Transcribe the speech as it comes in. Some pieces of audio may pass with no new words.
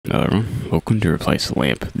Hello everyone, welcome to Replace the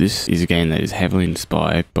Lamp. This is a game that is heavily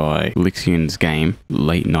inspired by Lixians' game,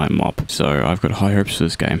 Late Night Mop. So I've got high hopes for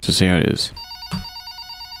this game, so see how it is.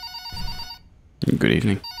 Good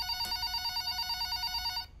evening.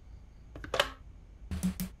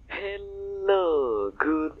 Hello,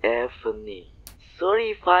 good evening. Sorry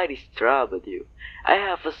if I disturbed you. I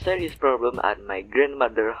have a serious problem at my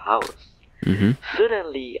grandmother's house.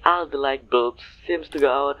 Suddenly, all the light bulbs seems to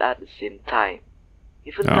go out at the same time.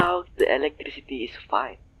 Even though the electricity is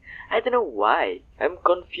fine. I don't know why. I'm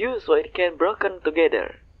confused why it can broken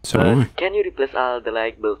together. So can you replace all the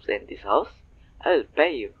light bulbs in this house? I'll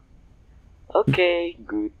pay you. Okay,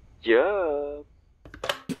 good job.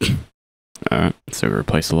 Alright, so we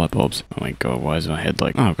replace the light bulbs. Oh my god, why is my head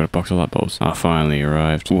like... Oh, I've got a box of light bulbs. Oh, finally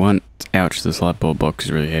arrived. Ouch, this light bulb box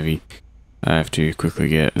is really heavy. I have to quickly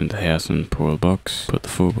get into the house and pour the box. Put the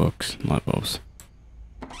full box in light bulbs.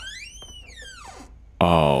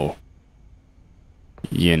 Oh.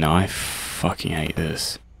 Yeah, no, I fucking hate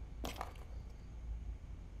this.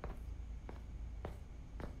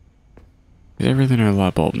 Is there really no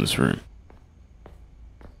light bulb in this room?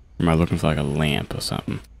 Or am I looking for like a lamp or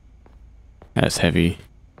something? That's heavy.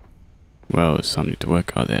 Well, there's something to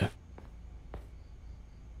work out there.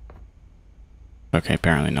 Okay,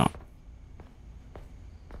 apparently not.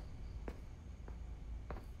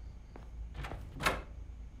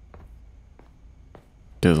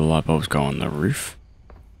 Do the light bulbs go on the roof?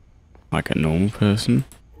 Like a normal person?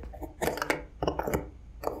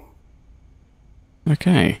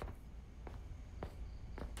 Okay.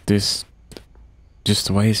 Just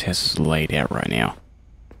the way his house is laid out right now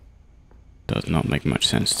does not make much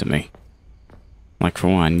sense to me. Like, for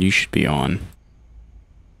one, you should be on.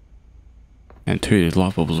 And two, the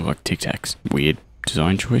light bulbs look like Tic Tacs. Weird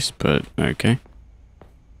design choice, but okay.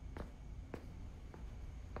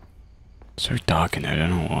 So dark in there, I don't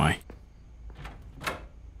know why.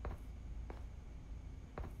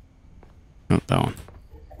 Not that one.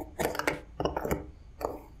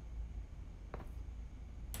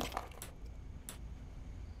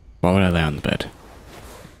 Why would I lay on the bed?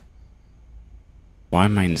 Why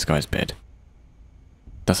am I in this guy's bed?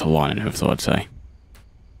 That's a line I never thought I'd say.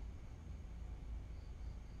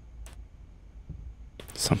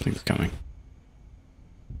 Something's coming.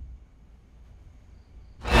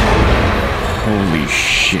 Holy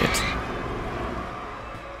shit.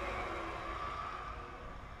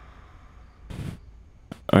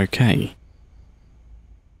 Okay.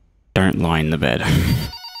 Don't lie in the bed.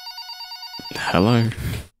 Hello?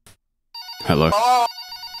 Hello?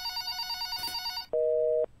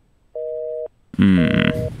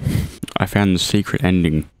 I found the secret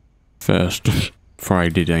ending first before I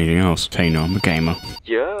did anything else. So you know I'm a gamer.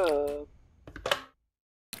 Yeah.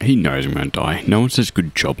 He knows I'm gonna die. No one says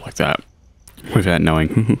good job like that without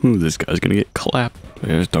knowing this guy's gonna get clapped.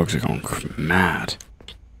 Those dogs are going mad.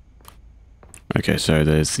 Okay, so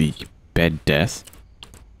there's the bed death.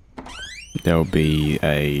 There'll be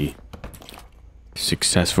a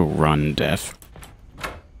successful run death.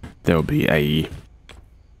 There'll be a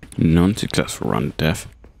non-successful run death.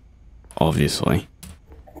 Obviously.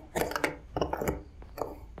 Okay,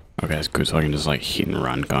 that's good, so I can just like hit and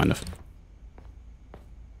run, kind of.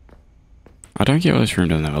 I don't get why this room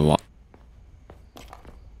doesn't have a lot.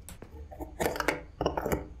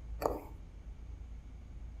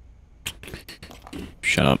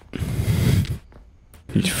 Shut up.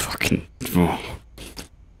 You fucking... Oh.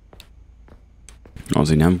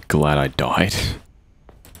 Honestly, now I'm glad I died.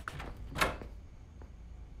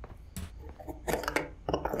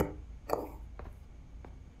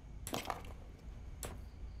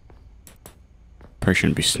 Probably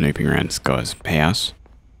shouldn't be snooping around this guy's house.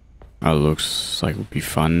 Oh, looks like it would be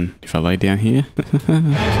fun if I lay down here.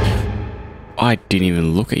 I didn't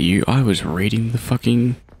even look at you. I was reading the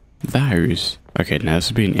fucking... those. Okay, now this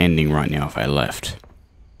would be an ending right now if I left.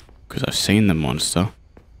 Because I've seen the monster.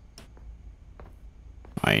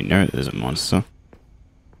 I know there's a monster.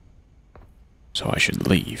 So I should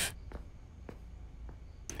leave.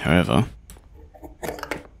 However,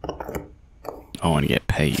 I want to get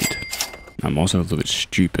paid. I'm also a little bit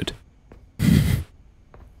stupid.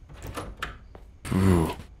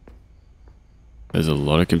 Ooh. There's a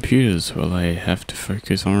lot of computers. Well, I have to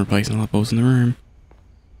focus on replacing light bulbs in the room.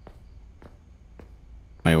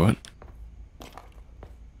 Wait, what?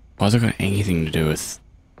 Why's it got anything to do with...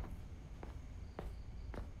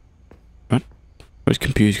 What? What's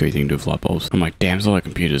computers got anything to do with light bulbs? I'm like, damn, there's a lot of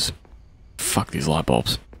computers. Fuck these light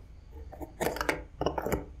bulbs.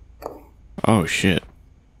 Oh, shit.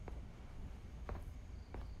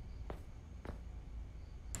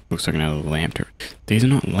 Looks like another lamp. These are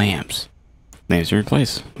not lamps. Lamps are in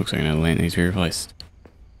place. Looks like another lamp needs to be replaced.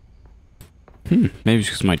 Maybe it's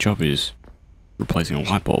because my job is replacing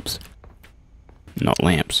light bulbs, not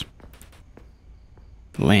lamps.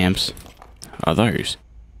 Lamps are those.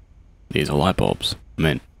 These are light bulbs. I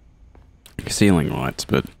meant ceiling lights,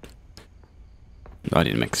 but I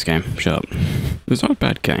didn't make this game. Shut up. It's not a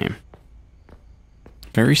bad game.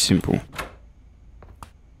 Very simple.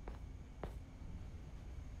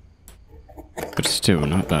 But still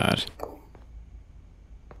not bad.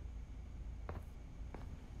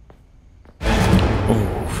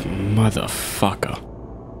 Oh, motherfucker.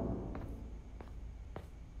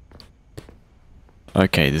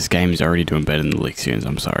 Okay, this game is already doing better than the lixians,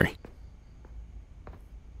 I'm sorry.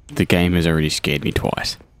 The game has already scared me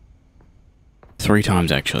twice. 3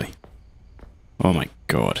 times, actually. Oh my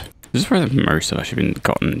god. This is where the most I've actually been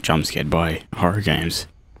gotten jump scared by horror games.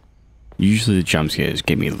 Usually the jump scares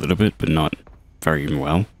get me a little bit, but not very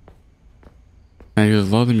well. And because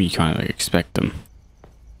a lot of them you kind of like expect them.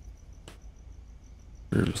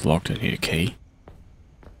 Room's locked, I need a key.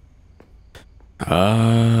 Do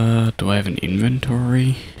I have an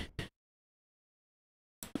inventory?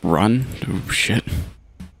 Run? Oh shit.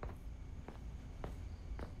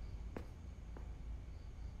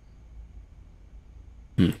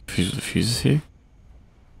 Fuse the fuses here?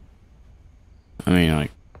 I mean,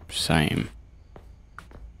 like, same.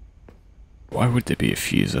 Why would there be a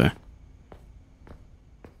fuse there?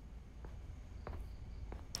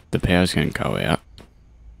 The power's gonna go out.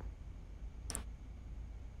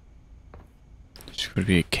 There's gotta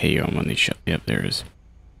be a key on when they shut. Yep, there is.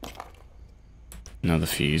 Another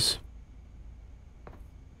fuse.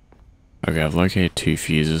 Okay, I've located 2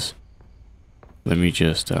 fuses. Let me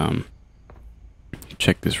just,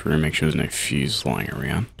 check this room, make sure there's no fuse lying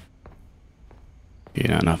around.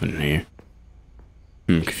 Yeah, nothing here.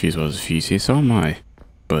 I'm confused why there's a fuse here, so am I.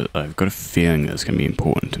 But I've got a feeling that it's going to be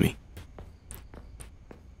important to me.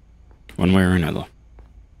 One way or another.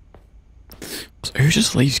 So who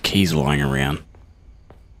just leaves keys lying around?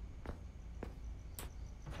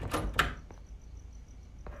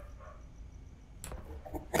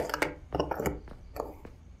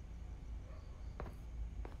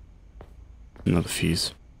 Another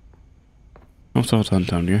fuse. I'm so time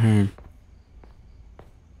to go home.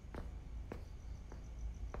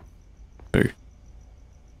 Boo.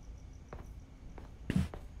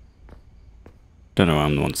 Don't know why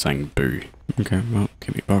I'm the one saying boo. Okay, well,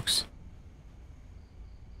 give me a box.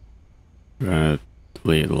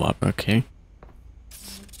 Leave it up, okay.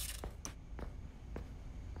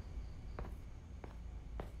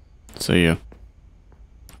 So yeah.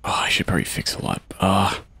 Oh, I should probably fix the light.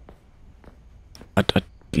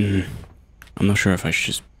 I'm not sure if I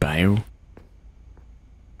should just bail.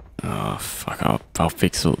 Oh, fuck, I'll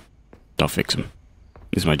fix it. I'll fix them.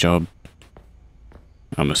 This is my job.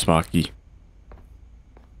 I'm a Sparky.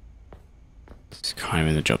 It's kind of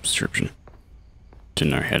in the job description. To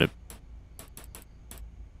know how to...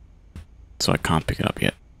 So I can't pick it up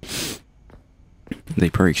yet.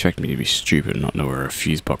 They probably expect me to be stupid and not know where a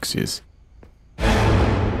fuse box is.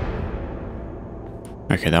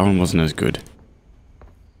 Okay, that one wasn't as good.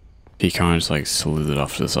 He kind of just like slid it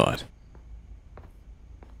off to the side.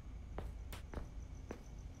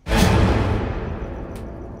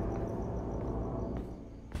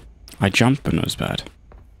 I jumped, but not as bad.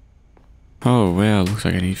 Oh wow, looks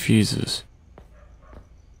like I need fuses.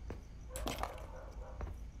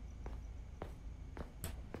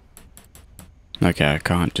 Okay, I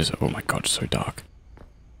can't just... Oh my god, it's so dark.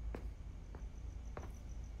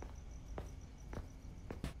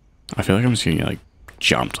 I feel like I'm just gonna get like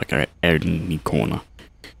jumped like out in the corner.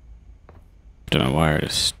 Don't know why I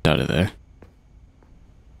just stuttered there.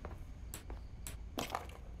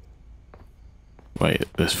 Wait,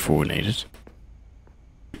 there's 4 needed.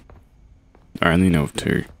 I only know of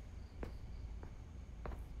 2.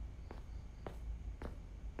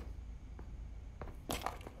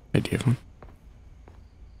 Hey, do you have one?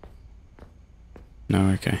 No,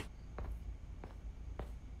 okay.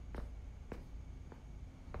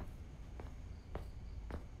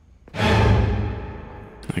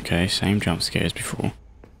 Okay, same jump scare as before.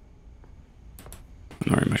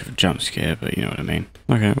 Not very much of a jump scare, but you know what I mean.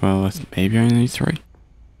 Okay, well, maybe I only need 3.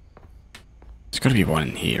 There's gotta be one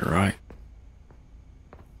in here, right?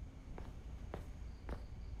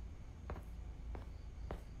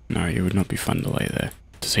 No, it would not be fun to lay there.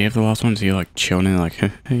 Does he have the last one? Is he like chilling in like,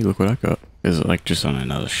 hey, look what I got? Is it like just on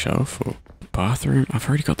another shelf or bathroom? I've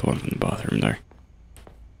already got the one from the bathroom though.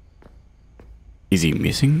 Is he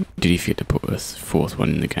missing? Did he forget to put a 4th one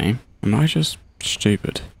in the game? Am I just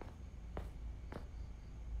stupid?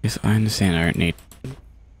 Yes, I understand I don't need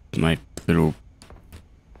my little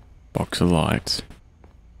box of lights.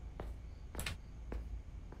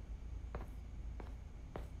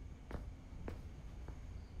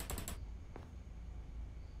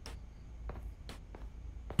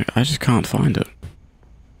 I just can't find it.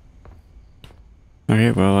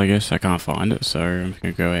 Okay, well, I guess I can't find it, so I'm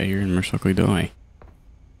gonna go out here and most likely die.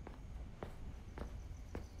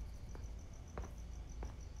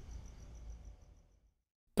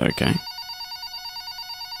 Okay.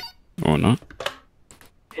 Or not.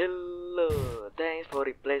 Hello, thanks for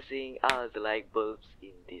replacing all the light bulbs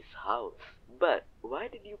in this house. But why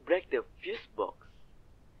did you break the fuse box?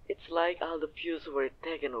 It's like all the fuses were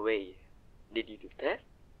taken away. Did you do that?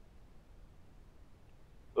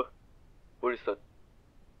 Oh, what is that?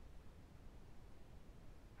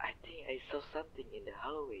 I think I saw something in the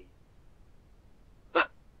hallway. Ah!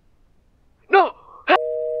 No!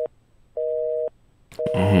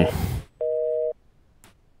 Oh.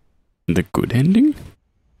 The good ending?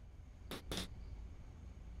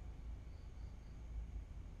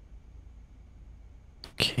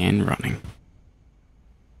 Can running.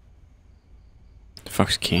 The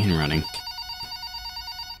fuck's can running?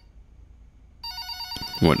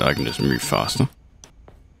 What, I can just move faster?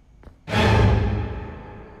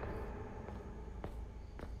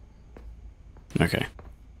 Okay.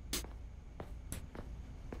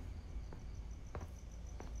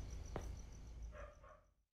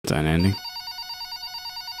 Is that an ending?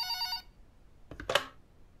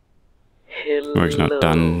 Hello, Work's not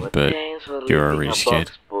done, but thanks for you're leaving already a scared.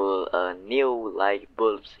 box full new light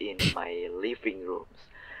bulbs in my living rooms.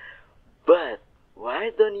 But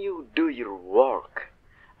why don't you do your work?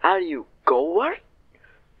 Are you coward?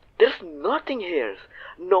 There's nothing here.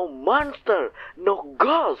 No monster, no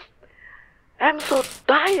ghost. I'm so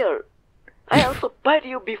tired. I also bite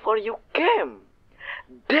you before you came.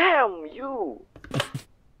 Damn you!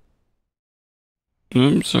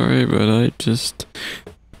 I'm sorry, but I just...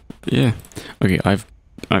 Yeah. Okay, I've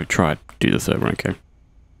tried to do the third one, okay?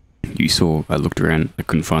 You saw, I looked around, I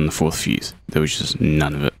couldn't find the fourth fuse. There was just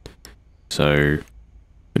none of it. So,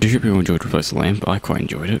 I do hope people enjoyed Replace the Lamp. I quite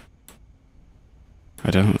enjoyed it.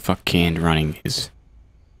 I don't know what the fuck canned running is.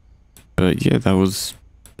 But yeah, that was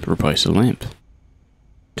Replace the Lamp.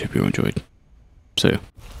 Hope you enjoyed. So,